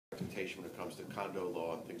interpretation when it comes to condo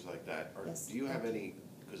law and things like that. Yes, Do you have thank any,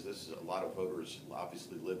 because this is a lot of voters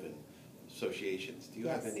obviously live in associations, do you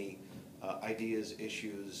have Yes. any ideas,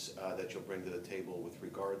 issues that you'll bring to the table with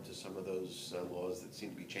regard to some of those laws that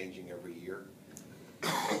seem to be changing every year?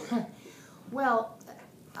 Well,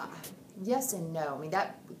 yes and no. I mean,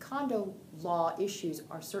 that condo law issues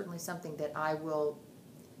are certainly something that I will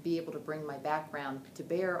be able to bring my background to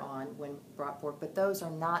bear on when brought forward, but those are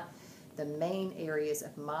not the main areas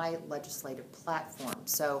of my legislative platform.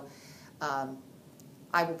 So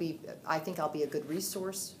I think I'll be a good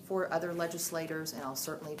resource for other legislators, and I'll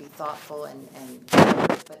certainly be thoughtful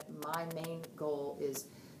but my main goal is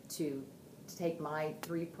to take my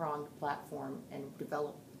three-pronged platform and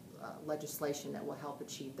develop legislation that will help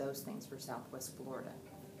achieve those things for Southwest Florida.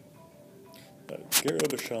 Gary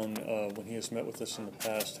Obashan, when he has met with us in the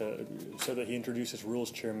past, said that he introduced as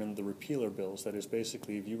rules chairman the repealer bills. That is,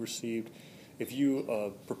 basically, if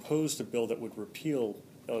you proposed a bill that would repeal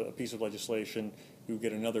a piece of legislation, you would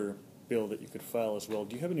get another bill that you could file as well.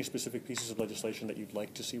 Do you have any specific pieces of legislation that you'd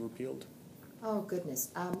like to see repealed? Oh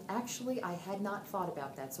goodness! Actually, I had not thought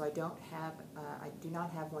about that, so I do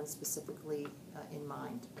not have one specifically in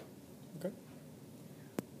mind. Okay.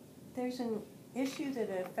 There's an issue that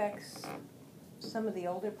affects some of the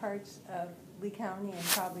older parts of Lee County and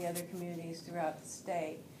probably other communities throughout the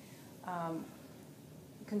state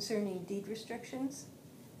concerning deed restrictions.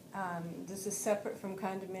 This is separate from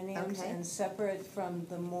condominiums and separate from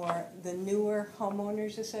the newer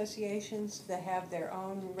homeowners associations that have their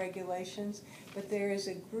own regulations. But there is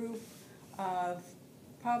a group of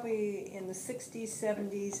probably in the 60s,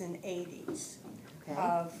 70s, and 80s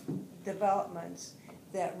of developments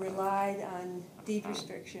that relied on deed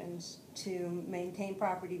restrictions to maintain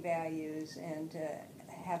property values and to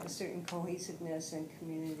have a certain cohesiveness and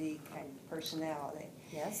community kind of personality.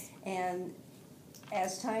 Yes. And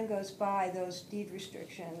as time goes by, those deed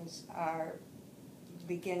restrictions are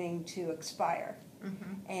beginning to expire.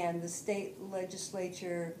 Mm-hmm. And the state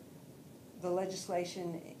legislature, the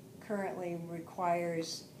legislation currently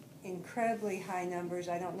requires incredibly high numbers.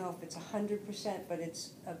 I don't know if it's 100%, but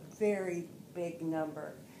it's a very big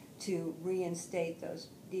number to reinstate those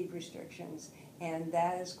deed restrictions. And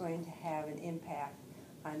that is going to have an impact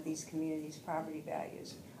on these communities' property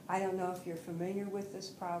values. I don't know if you're familiar with this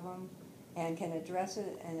problem and can address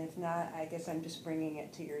it, and if not, I guess I'm just bringing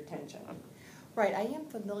it to your attention. Right, I am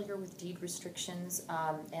familiar with deed restrictions,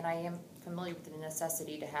 and I am familiar with the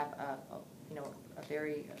necessity to have a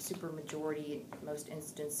very super majority in most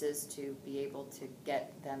instances to be able to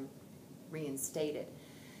get them reinstated.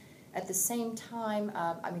 At the same time,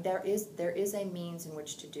 I mean, there is a means in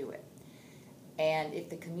which to do it. And if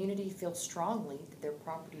the community feels strongly that their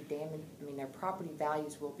their property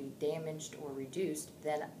values will be damaged or reduced,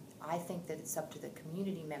 then I think that it's up to the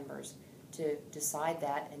community members to decide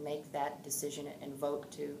that and make that decision and vote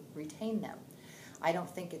to retain them. I don't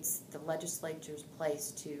think it's the legislature's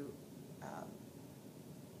place to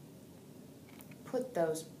put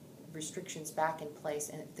those restrictions back in place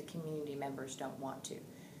and if the community members don't want to.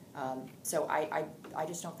 So I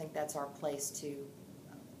just don't think that's our place to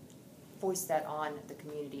voice that on the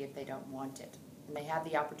community if they don't want it. And they have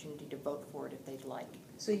the opportunity to vote for it if they'd like.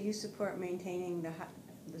 So you support maintaining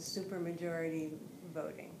the supermajority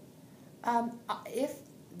voting? If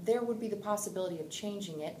there would be the possibility of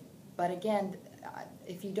changing it, but again,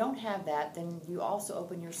 if you don't have that, then you also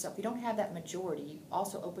open yourself, if you don't have that majority, you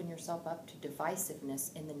also open yourself up to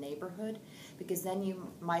divisiveness in the neighborhood, because then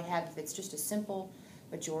you might have, if it's just a simple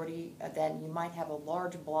majority, then you might have a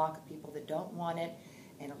large block of people that don't want it,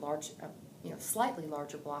 and a large, slightly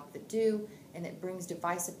larger block that do, and it brings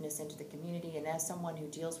divisiveness into the community. And as someone who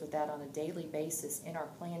deals with that on a daily basis in our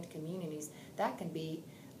planned communities, that can be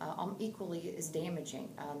equally as damaging.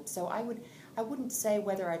 So I wouldn't say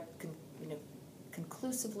whether I can,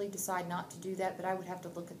 conclusively decide not to do that, but I would have to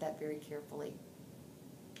look at that very carefully.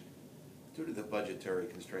 Due to the budgetary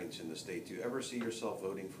constraints in the state, do you ever see yourself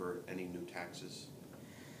voting for any new taxes?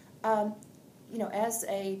 As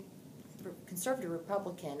a conservative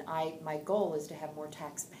Republican, my goal is to have more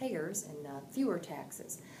taxpayers and fewer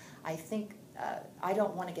taxes. I think I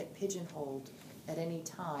don't want to get pigeonholed at any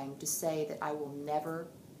time to say that I will never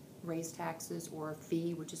raise taxes or a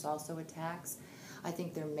fee, which is also a tax. I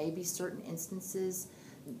think there may be certain instances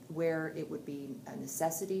where it would be a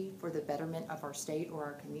necessity for the betterment of our state or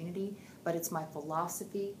our community, but it's my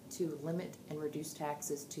philosophy to limit and reduce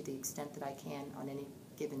taxes to the extent that I can on any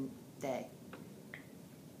given day.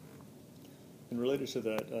 And related to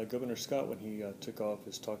that, Governor Scott, when he took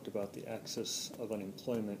office, talked about the axis of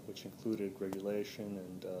unemployment, which included regulation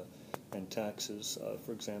and taxes,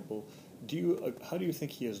 for example. How do you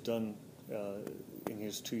think he has done in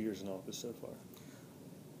his 2 years in office so far?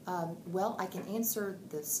 Well, I can answer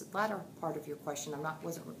this latter part of your question. I'm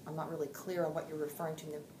not really clear on what you're referring to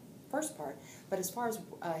in the first part. But as far as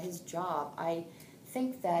his job, I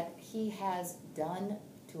think that he has done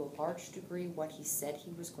to a large degree what he said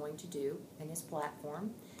he was going to do in his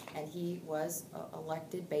platform, and he was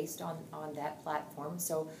elected based on that platform.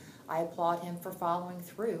 So I applaud him for following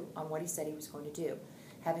through on what he said he was going to do.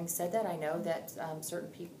 Having said that, I know that certain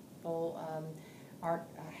people aren't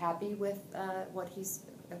happy with what he's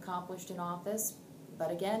accomplished in office,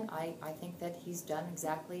 but again, I think that he's done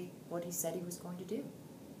exactly what he said he was going to do.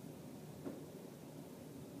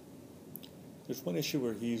 There's one issue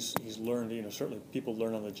where he's learned, certainly people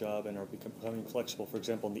learn on the job and are becoming flexible. For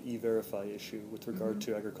example, in the E-Verify issue with regard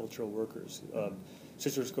to agricultural workers.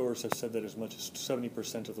 Citrus growers have said that as much as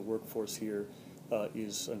 70% of the workforce here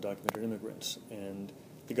is undocumented immigrants. And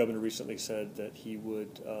the governor recently said that he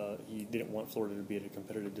didn't want Florida to be at a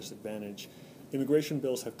competitive disadvantage. Immigration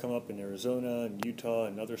bills have come up in Arizona and Utah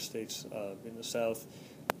and other states in the South.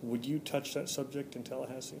 Would you touch that subject in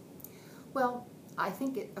Tallahassee? Well, I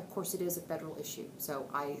think, of course, it is a federal issue. So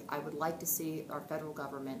I would like to see our federal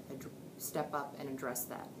government step up and address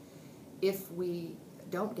that. If we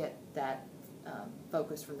don't get that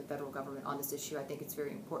focus from the federal government on this issue, I think it's a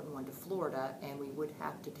very important one to Florida, and we would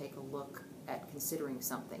have to take a look at considering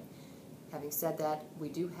something. Having said that, we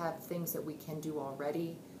do have things that we can do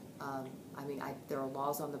already. There are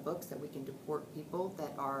laws on the books that we can deport people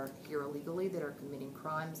that are here illegally, that are committing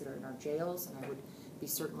crimes, that are in our jails, and I would be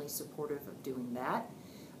certainly supportive of doing that.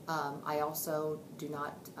 I also do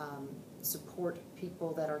not support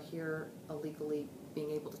people that are here illegally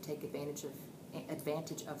being able to take advantage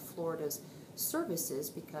of Florida's services,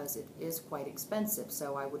 because it is quite expensive.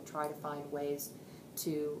 So I would try to find ways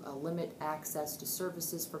to limit access to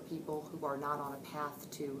services for people who are not on a path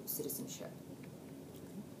to citizenship.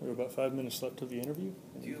 We have about 5 minutes left of the interview.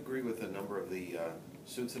 Do you agree with a number of the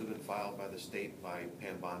suits that have been filed by the state by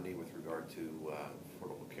Pam Bondi with regard to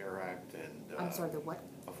Affordable Care Act and I'm sorry, the what?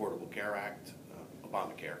 Affordable Care Act,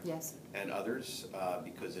 Obamacare, Yes. and others,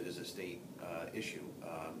 because it is a state issue?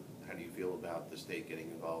 How do you feel about the state getting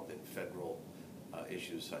involved in federal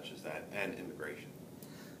issues such as that, and immigration?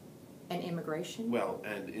 And immigration? Well,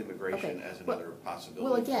 and immigration Okay. as another possibility.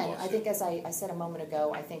 Well, for again, I lawsuit. think as I said a moment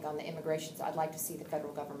ago, I think on the immigration side, I'd like to see the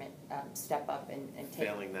federal government step up and take.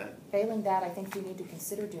 Failing that? Failing that, I think we need to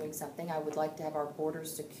consider doing something. I would like to have our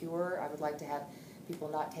borders secure. I would like to have people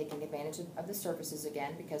not taking advantage of the services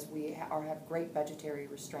again, because we have great budgetary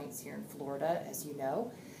restraints here in Florida, as you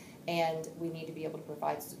know, and we need to be able to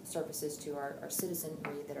provide services to our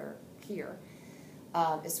citizenry that are here.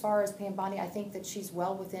 As far as Pam Bondi, I think that she's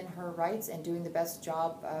well within her rights and doing the best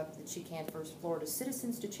job that she can for Florida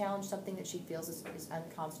citizens to challenge something that she feels is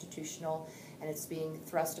unconstitutional, and it's being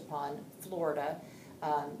thrust upon Florida.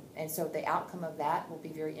 And so the outcome of that will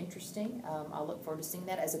be very interesting. I'll look forward to seeing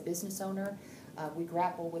that. As a business owner, we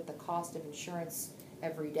grapple with the cost of insurance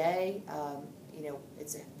every day.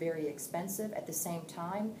 It's very expensive. At the same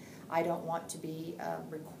time, I don't want to be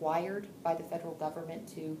required by the federal government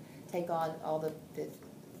to take on all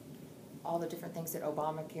the different things that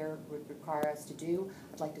Obamacare would require us to do.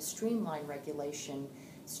 I'd like to streamline regulation,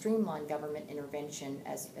 streamline government intervention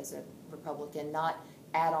as a Republican, not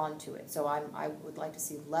add on to it. So I would like to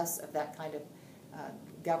see less of that kind of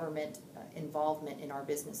government involvement in our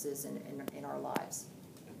businesses and in our lives.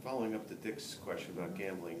 And following up to Dick's question about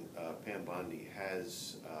gambling, Pam Bondi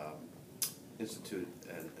has instituted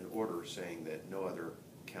an order saying that no other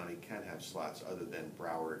county can have slots other than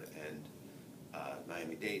Broward and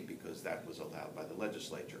Miami-Dade, because that was allowed by the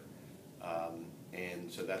legislature.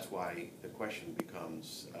 And so that's why the question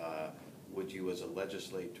becomes, would you as a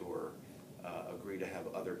legislator agree to have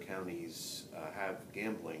other counties have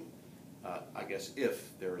gambling, I guess,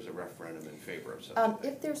 if there is a referendum in favor of such a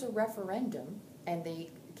thing? If there's a referendum and the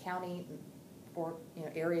county or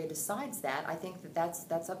area decides that, I think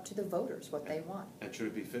that's up to the voters what they want. And should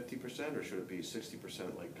it be 50% or should it be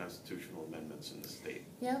 60% like constitutional amendments in the state?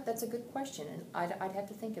 Yeah, that's a good question, and I'd have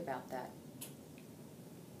to think about that.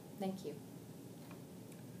 Thank you.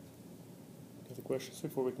 Any other questions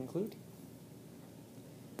before we conclude?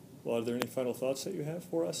 Well, are there any final thoughts that you have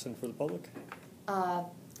for us and for the public?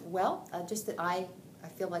 Just that I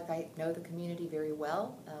feel like I know the community very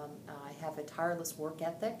well. I have a tireless work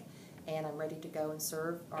ethic, and I'm ready to go and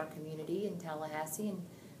serve our community in Tallahassee, and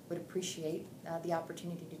would appreciate the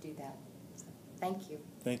opportunity to do that. So, thank you.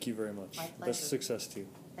 Thank you very much. My pleasure. Best success to you.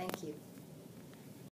 Thank you.